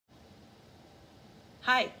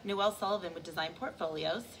Hi, Noelle Sullivan with Design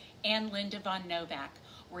Portfolios. And Linda Von Novak.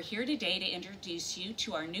 We're here today to introduce you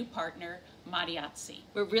to our new partner, Mattiazzi.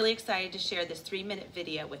 We're really excited to share this 3-minute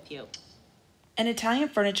video with you. An Italian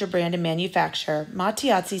furniture brand and manufacturer,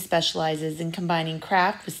 Mattiazzi specializes in combining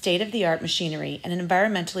craft with state-of-the-art machinery and an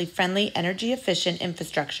environmentally friendly, energy-efficient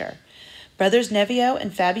infrastructure. Brothers Nevio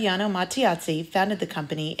and Fabiano Mattiazzi founded the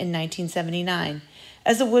company in 1979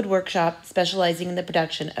 as a wood workshop specializing in the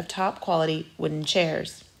production of top-quality wooden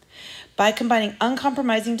chairs. By combining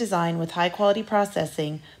uncompromising design with high-quality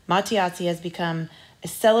processing, Mattiazzi has become a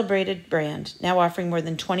celebrated brand, now offering more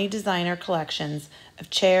than 20 designer collections of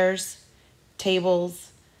chairs,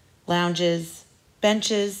 tables, lounges,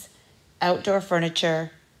 benches, outdoor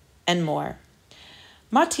furniture, and more.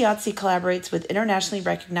 Mattiazzi collaborates with internationally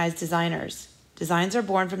recognized designers. Designs are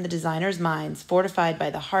born from the designers' minds, fortified by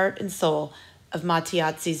the heart and soul of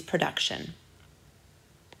Mattiazzi's production.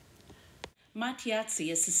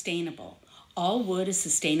 Mattiazzi is sustainable. All wood is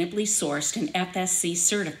sustainably sourced and FSC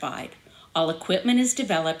certified. All equipment is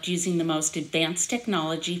developed using the most advanced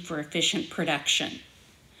technology for efficient production.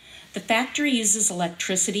 The factory uses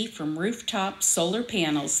electricity from rooftop solar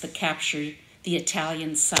panels that capture the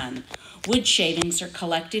Italian sun. Wood shavings are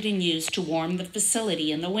collected and used to warm the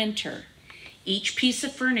facility in the winter. Each piece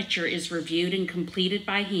of furniture is reviewed and completed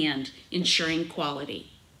by hand, ensuring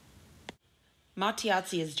quality.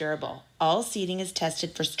 Mattiazzi is durable. All seating is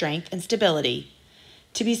tested for strength and stability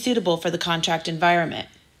to be suitable for the contract environment.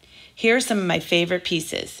 Here are some of my favorite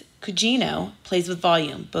pieces. Cugino plays with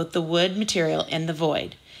volume, both the wood material and the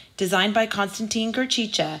void. Designed by Constantine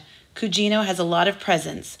Gurchicha, Cugino has a lot of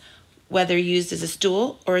presence, whether used as a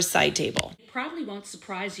stool or a side table. It probably won't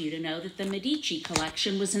surprise you to know that the Medici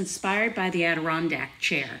collection was inspired by the Adirondack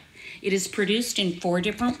chair. It is produced in 4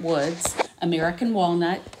 different woods: American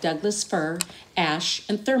walnut, Douglas fir, ash,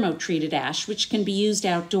 and thermo-treated ash, which can be used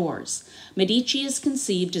outdoors. Medici is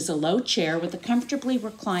conceived as a low chair with a comfortably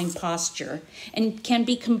reclined posture and can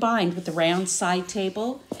be combined with a round side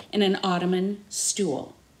table and an ottoman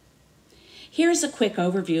stool. Here's a quick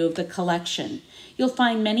overview of the collection. You'll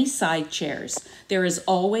find many side chairs. There is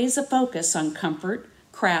always a focus on comfort,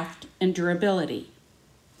 craft, and durability.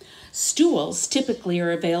 Stools typically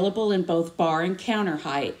are available in both bar and counter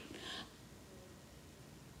height.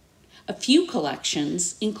 A few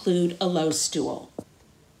collections include a low stool.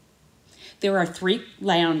 There are 3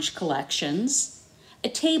 lounge collections, a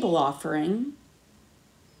table offering,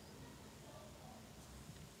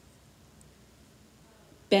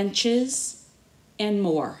 benches, and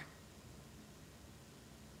more.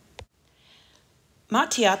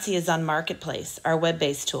 Mattiazzi is on Marketplace, our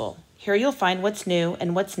web-based tool. Here you'll find what's new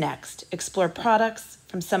and what's next. Explore products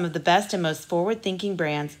from some of the best and most forward-thinking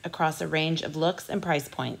brands across a range of looks and price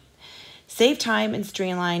point. Save time and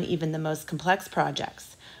streamline even the most complex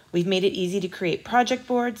projects. We've made it easy to create project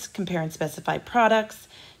boards, compare and specify products,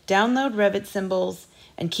 download Revit symbols,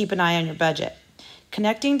 and keep an eye on your budget.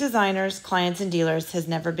 Connecting designers, clients, and dealers has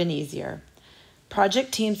never been easier.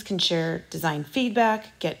 Project teams can share design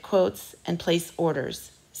feedback, get quotes, and place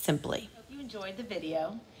orders simply. Hope you enjoyed the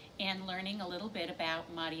video and learning a little bit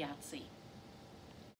about Mattiazzi.